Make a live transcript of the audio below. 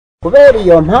kubera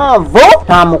iyo mpamvu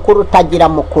nta mukuru utagira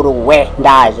mukuru we,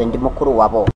 ndaje ndi mukuru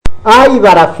wabo. I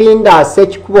Barafinda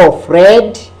Sekikubo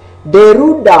Fred, the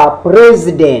R2UDA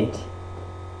president.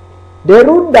 The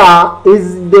R2UDA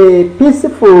is the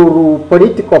peaceful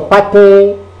political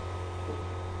party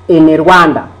in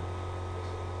Rwanda.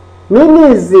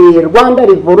 Means Rwanda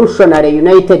Revolutionary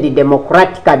United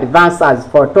Democratic Advances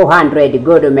for 200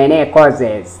 good many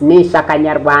causes. Ni shaka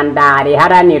nyarwanda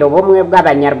riharanira ubumwe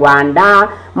bw'abanyarwanda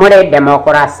muri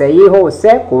demokarasi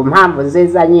yihuse ku mpamvu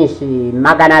nziza nyinshi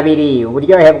 200,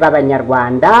 uburyohe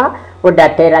bw'abanyarwanda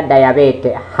budatera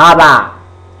diabetes haba.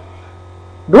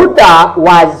 R2UDA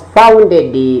was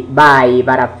founded by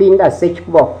Barafinda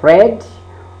Sekikubo Fred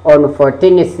on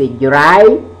 14th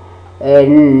July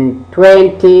in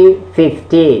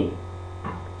 2015.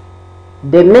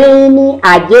 The main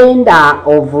agenda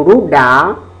of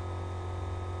R2UDA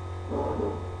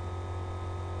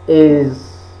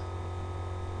is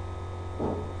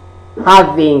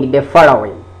having the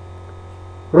following.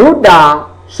 R2UDA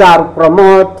shall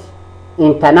promote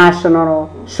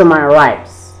international human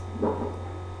rights.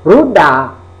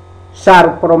 R2UDA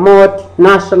shall promote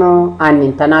national and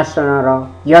international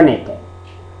unity.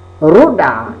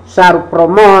 R2UDA shall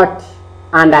promote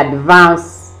and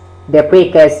advance the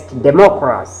quickest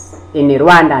democracy in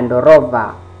Rwanda and all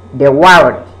over the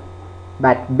world,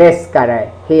 but basically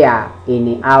here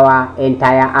in our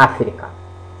entire Africa.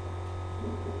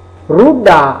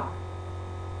 R2UDA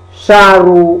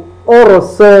shall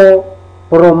also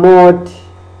promote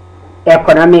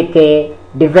economic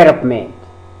development.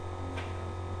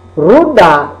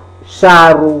 R2UDA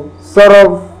shall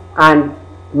solve and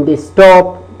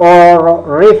stop all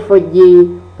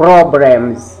refugee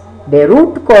problems. The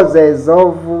root causes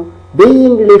of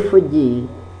being refugee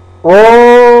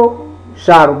all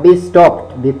shall be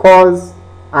stopped, because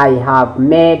I have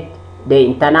made the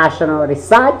international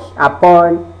research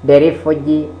upon the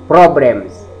refugee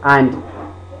problems and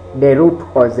the root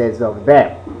causes of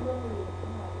them.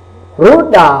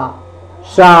 R2UDA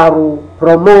shall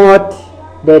promote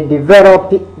the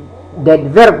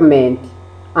development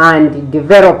and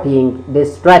developing the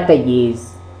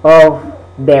strategies of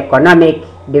the economic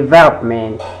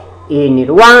development in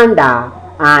Rwanda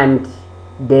and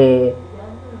the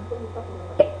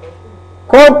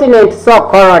continent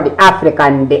so-called Africa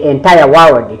and the entire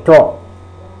world too.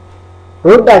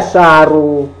 R2UDA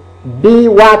shall be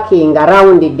working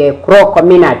around the Kro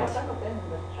community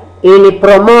in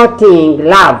promoting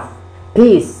love,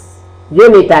 peace,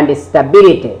 unity and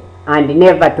stability, and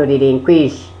never to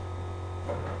relinquish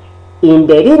in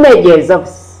the lineages of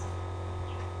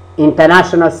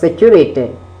international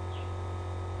security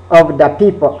of the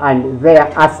people and their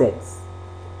assets.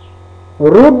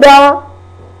 R2UDA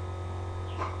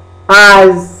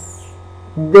as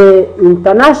the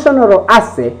international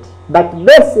asset, but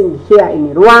basing here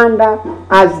in Rwanda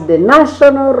as the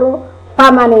national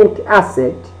permanent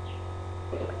asset,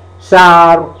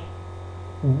 shall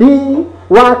be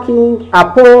working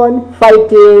upon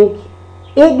fighting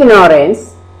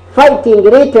ignorance, fighting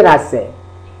literacy,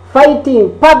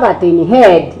 fighting poverty in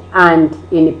head and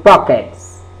in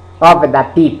pockets of the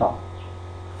people,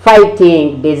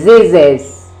 fighting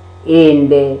diseases in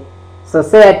the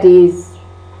societies,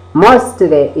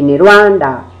 mostly in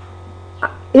Rwanda,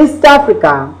 East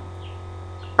Africa,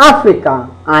 Africa,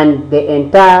 and the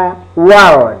entire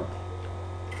world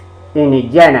in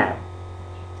general.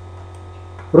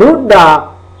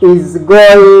 R2UDA is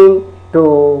going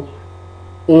to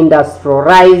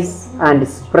industrialize and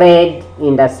spread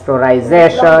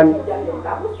industrialization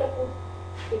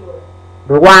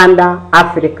Rwanda,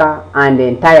 Africa, and the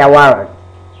entire world,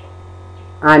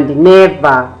 and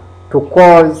never to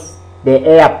cause the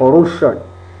air pollution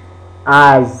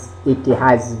as it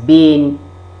has been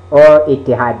or it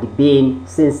had been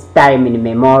since time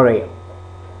immemorial.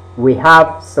 We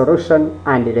have solution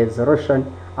and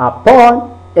resolution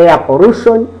upon air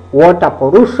pollution, water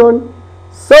pollution,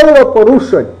 soil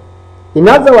pollution, in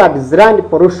other words, land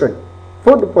pollution,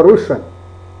 food pollution,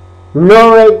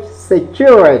 knowledge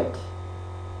security,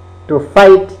 to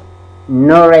fight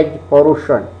knowledge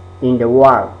pollution in the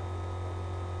world.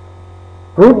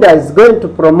 R2UDA is going to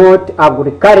promote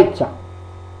agriculture,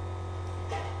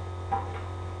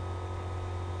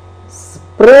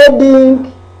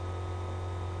 spreading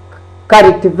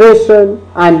cultivation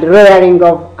and rearing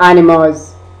of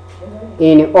animals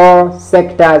in all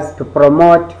sectors to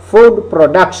promote food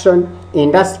production,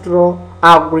 industrial,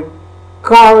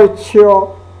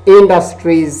 agricultural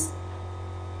industries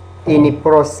in the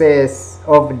process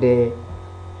of the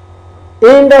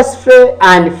industry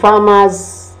and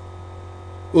farmers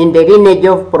in the lineage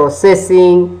of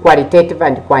processing, qualitative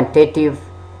and quantitative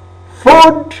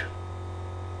food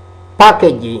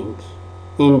packaging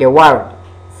in the world.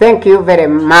 Thank you very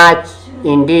much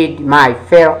indeed, my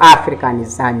fellow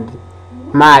Africans and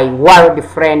my world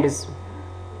friends.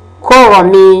 Call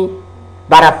me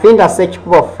Barafinda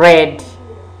Sekikubo Fred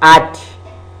at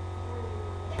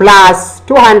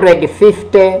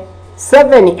 +250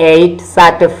 78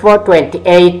 34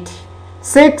 28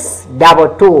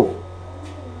 622.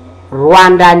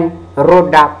 Rwandan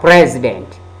R2UDA President.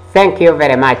 Thank you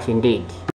very much indeed.